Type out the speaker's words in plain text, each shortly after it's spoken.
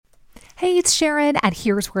Hey, it's Sharon, and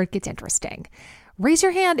here's where it gets interesting. Raise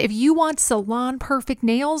your hand if you want salon perfect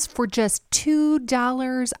nails for just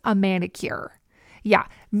 $2 a manicure. Yeah,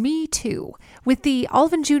 me too. With the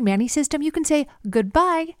Olive & June Mani system, you can say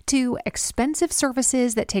goodbye to expensive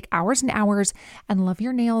services that take hours and hours and love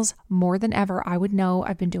your nails more than ever. I would know.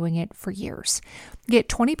 I've been doing it for years. Get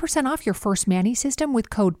 20% off your first Mani system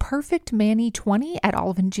with code PERFECTMANI20 at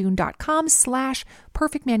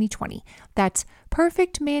oliveandjune.com/PERFECTMANI20. That's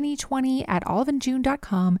PERFECTMANI20 at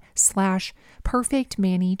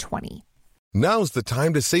oliveandjune.com/PERFECTMANI20. Now's the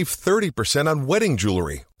time to save 30% on wedding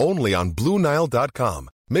jewelry, only on BlueNile.com.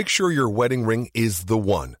 Make sure your wedding ring is the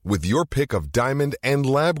one with your pick of diamond and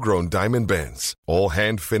lab-grown diamond bands, all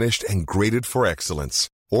hand-finished and graded for excellence.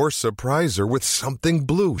 Or surprise her with something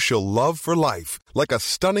blue she'll love for life, like a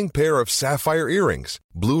stunning pair of sapphire earrings.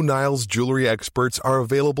 Blue Nile's jewelry experts are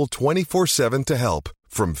available 24/7 to help,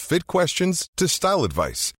 from fit questions to style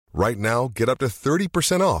advice. Right now, get up to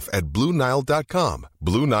 30% off at BlueNile.com.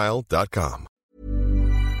 BlueNile.com.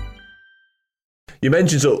 You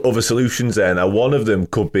mentioned sort of other solutions there. Now, one of them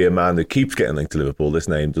could be a man who keeps getting linked to Liverpool. This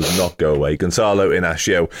name does not go away. Gonçalo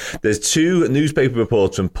Inacio. There's two newspaper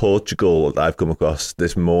reports from Portugal that I've come across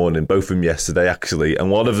this morning, both from yesterday, actually.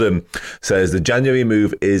 And one of them says the January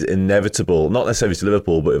move is inevitable, not necessarily to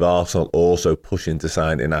Liverpool, but with Arsenal also pushing to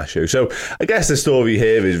sign Inacio. So I guess the story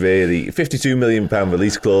here is really £52 million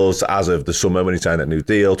release clause as of the summer when he signed that new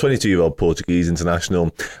deal. 22-year-old Portuguese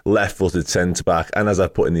international, left-footed centre-back. And as I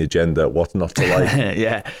put in the agenda, what's not to like?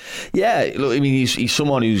 Yeah. Look, I mean, he's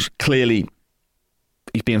someone who's clearly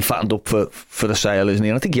being fattened up for the sale, isn't he?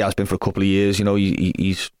 And I think he has been for a couple of years. You know,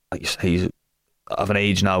 he's like you say, he's of an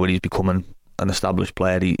age now where he's becoming an established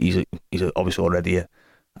player. He's obviously already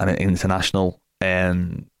an international,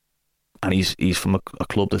 and he's from a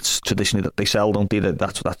club that's traditionally that they sell, don't they?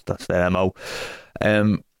 That's their MO.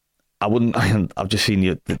 I've just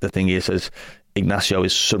seen the thing here says Inacio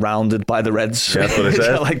is surrounded by the Reds. Yeah, that's what it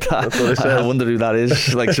says. Like that. That's what it says. I wonder who that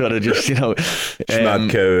is. Like, sort of just,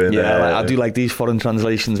 Schmadko and I do like these foreign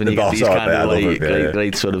translations when you get these kind of like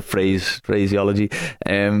great sort of phraseology.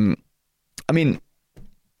 I mean,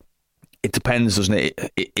 it depends, doesn't it?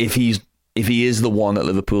 If he is the one that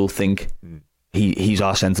Liverpool think he's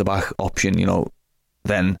our centre back option,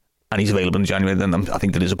 then, and he's available in January, then I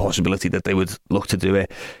think there is a possibility that they would look to do it.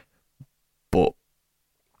 But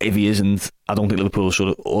if he isn't, I don't think Liverpool sort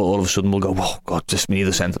of all of a sudden will go, oh God, just we need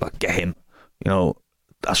a centre back, get him. I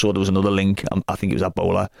saw there was another link. I think it was at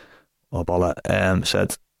Bola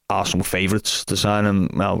said Arsenal were favourites to sign him.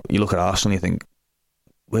 Now you look at Arsenal, and you think,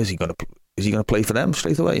 where's he going to? Is he going to play for them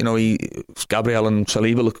straight away? Gabriel and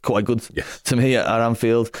Saliba look quite good to me at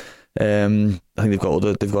Anfield. I think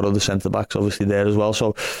they've got other centre backs obviously there as well.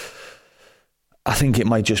 So I think it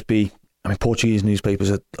might just be. I mean, Portuguese newspapers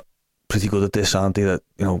are pretty good at this, aren't they? That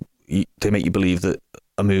they make you believe that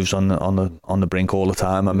a move's on the brink all the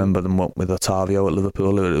time. I remember them with Otavio at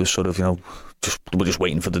Liverpool. It was sort of we're just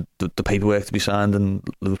waiting for the paperwork to be signed, and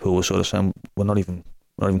Liverpool was sort of saying we're not even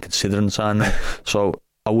considering signing. So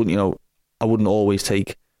I wouldn't always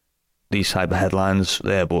take these type of headlines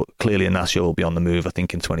there, but clearly Inacio will be on the move. I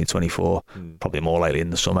think in 2024, probably more likely in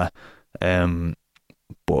the summer.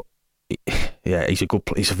 But yeah, he's a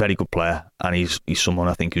very good player, and he's someone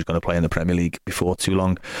I think who's going to play in the Premier League before too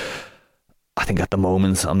long. I think at the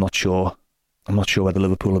moment, I'm not sure whether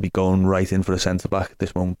Liverpool will be going right in for a centre back at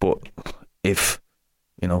this moment. But if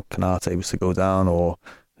Konate was to go down, or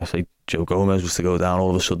I say Joe Gomez was to go down, all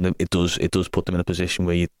of a sudden it does put them in a position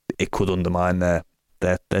where it could undermine their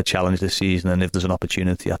challenge this season. And if there's an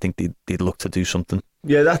opportunity, I think they'd look to do something.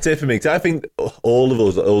 Yeah, that's it for me. I think all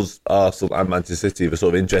of us Arsenal and Manchester City, are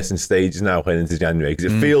sort of interesting stages now heading into January,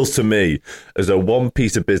 because it feels to me as though one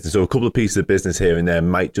piece of business or a couple of pieces of business here and there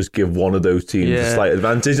might just give one of those teams a slight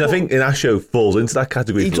advantage. And I think Inacio falls into that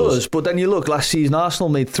category. He does, but then you look, last season Arsenal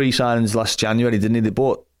made 3 signings last January, didn't they? They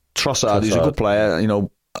bought Trossard, who's a good player.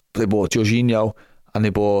 They bought Jorginho, and they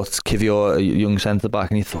bought Kivior, a young centre back,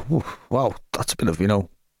 and you thought, wow, that's a bit of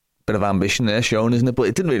ambition there shown, isn't it? But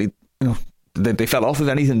it didn't really, they fell off, if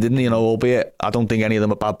anything, didn't they? Albeit I don't think any of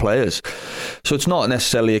them are bad players. So it's not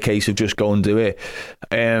necessarily a case of just go and do it.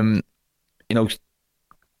 I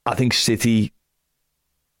think City,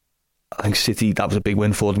 that was a big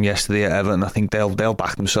win for them yesterday at Everton. I think they'll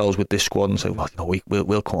back themselves with this squad and say, well,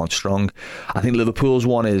 we'll come on strong. I think Liverpool's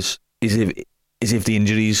one is if the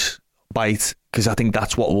injuries bite, because I think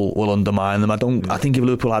that's what will undermine them. I think if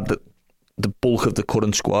Liverpool had the bulk of the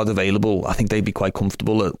current squad available, I think they'd be quite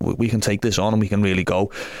comfortable that we can take this on and we can really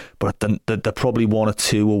go. But they're probably 1 or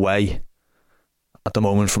 2 away at the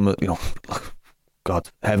moment from God,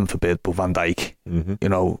 heaven forbid, but Van Dijk,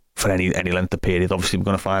 for any length of period. Obviously, we're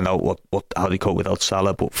going to find out how they cope without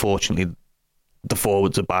Salah, but fortunately, the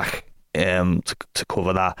forwards are back to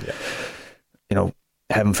cover that. Yeah. You know,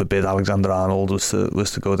 heaven forbid Alexander-Arnold was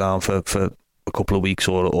to go down for a couple of weeks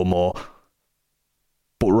or more.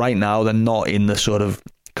 But right now, they're not in the sort of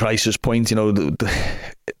crisis point. You know, the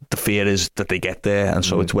fear is that they get there, and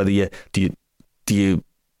so it's whether you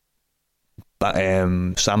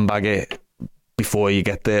sandbag it before you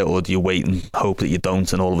get there, or do you wait and hope that you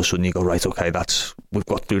don't, and all of a sudden you go, right, okay, we've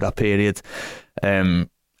got through that period. I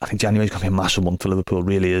think January's going to be a massive month for Liverpool,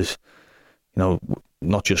 really is. You know,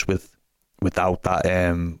 not just without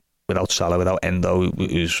that, without Salah, without Endo,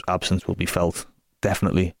 whose absence will be felt,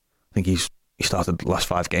 definitely. I think he started the last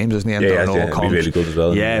 5 games, hasn't he? Endo, yeah, he'll be really good as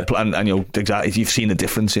well. Yeah, and you know, exactly, you've seen the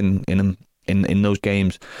difference in him in those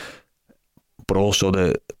games. But also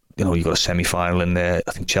you've got a semi-final in there.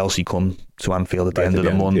 I think Chelsea come to Anfield at the end of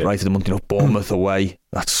the month, right at the month. You know, Bournemouth away.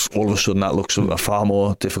 That's all of a sudden that looks a far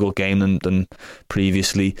more difficult game than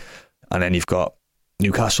previously. And then you've got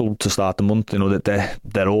Newcastle to start the month. You know, that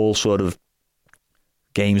they're all sort of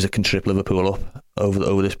games that can trip Liverpool up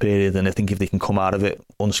over this period. And I think if they can come out of it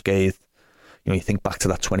unscathed, you know, you think back to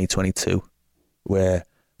that 2022 where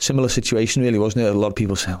similar situation really, wasn't it? A lot of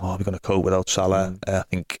people saying, "Oh, we're going to cope without Salah." I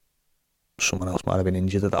think someone else might have been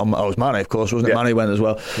injured. I was Mane, of course, wasn't it? Mane went as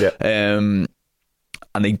well. Yeah.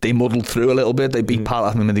 And they muddled through a little bit. They beat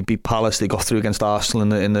Palace. I mean, they beat Palace. They got through against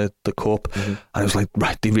Arsenal in the cup, and it was like,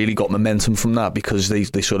 right, they really got momentum from that because they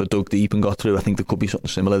sort of dug deep and got through. I think there could be something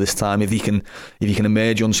similar this time. If you can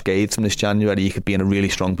emerge unscathed from this January, you could be in a really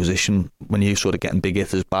strong position when you're sort of getting big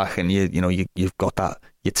hitters back, and you've got that,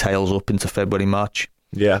 your tails up into February, March.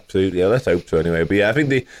 Yeah, absolutely. Yeah, let's hope so anyway. But yeah, I think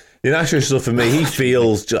the Inacio stuff for me, he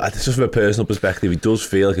feels, just from a personal perspective, he does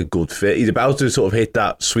feel like a good fit. He's about to sort of hit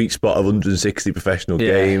that sweet spot of 160 professional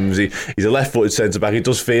games. He's a left-footed centre-back. He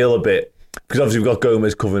does feel a bit, because obviously we've got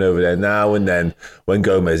Gomez covering over there now, and then when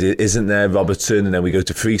Gomez isn't there, Robertson, and then we go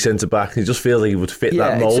to 3 centre-backs. He just feels like he would fit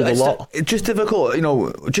that mould a lot. It's just difficult, you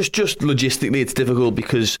know, just logistically it's difficult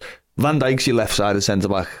because Van Dijk's your left-sided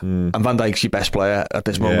centre-back and Van Dijk's your best player at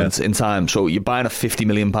this moment in time. So you're buying a £50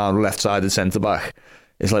 million left-sided centre-back.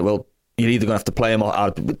 It's like, well, you're either going to have to play him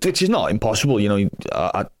which is not impossible. You know,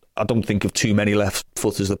 I don't think of too many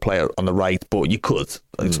left-footers that play on the right, but you could.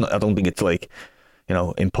 It's not. I don't think it's like, you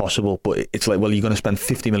know, impossible. But it's like, well, you're going to spend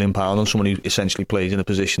 £50 million on someone who essentially plays in a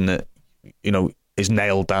position that, you know, is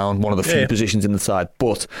nailed down, one of the few positions in the side.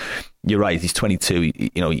 But you're right, he's 22.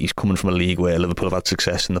 You know, he's coming from a league where Liverpool have had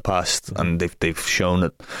success in the past, and they've shown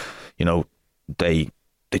that, you know, they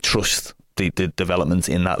trust the development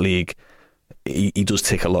in that league. He does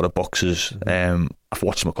tick a lot of boxes. I've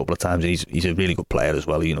watched him a couple of times. He's a really good player as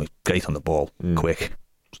well. You know, great on the ball, quick,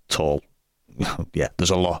 tall. Yeah, there's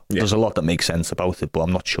a lot. Yeah. There's a lot that makes sense about it, but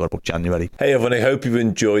I'm not sure about January. Hey everyone, I hope you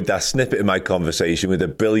enjoyed that snippet of my conversation with the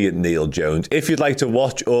brilliant Neil Jones. If you'd like to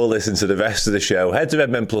watch or listen to the rest of the show, head to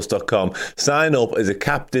redmenplus.com, sign up as a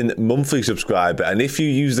Captain monthly subscriber, and if you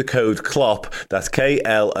use the code KLOPP, that's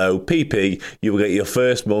KLOPP, you will get your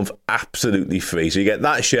first month absolutely free. So you get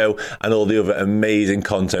that show and all the other amazing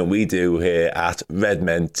content we do here at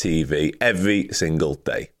Redmen TV every single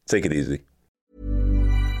day. Take it easy.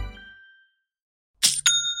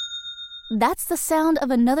 That's the sound of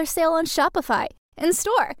another sale on Shopify in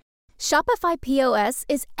store. Shopify POS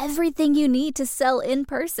is everything you need to sell in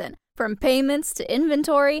person. From payments to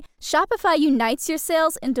inventory, Shopify unites your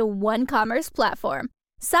sales into one commerce platform.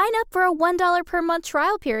 Sign up for a $1 per month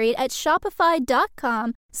trial period at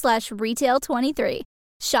shopify.com/retail23.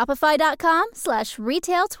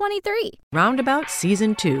 Shopify.com/retail23. Roundabout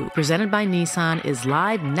Season 2, presented by Nissan, is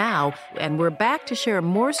live now, and we're back to share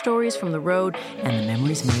more stories from the road and the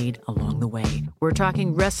memories made along the way. We're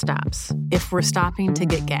talking rest stops. If we're stopping to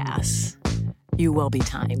get gas, you will be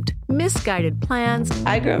timed. Misguided plans.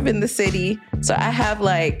 I grew up in the city, so I have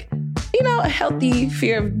a healthy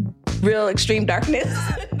fear of real extreme darkness.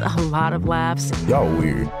 A lot of laughs. Y'all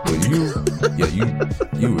weird, but you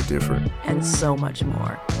were different. And so much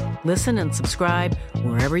more. Listen and subscribe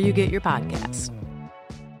wherever you get your podcasts.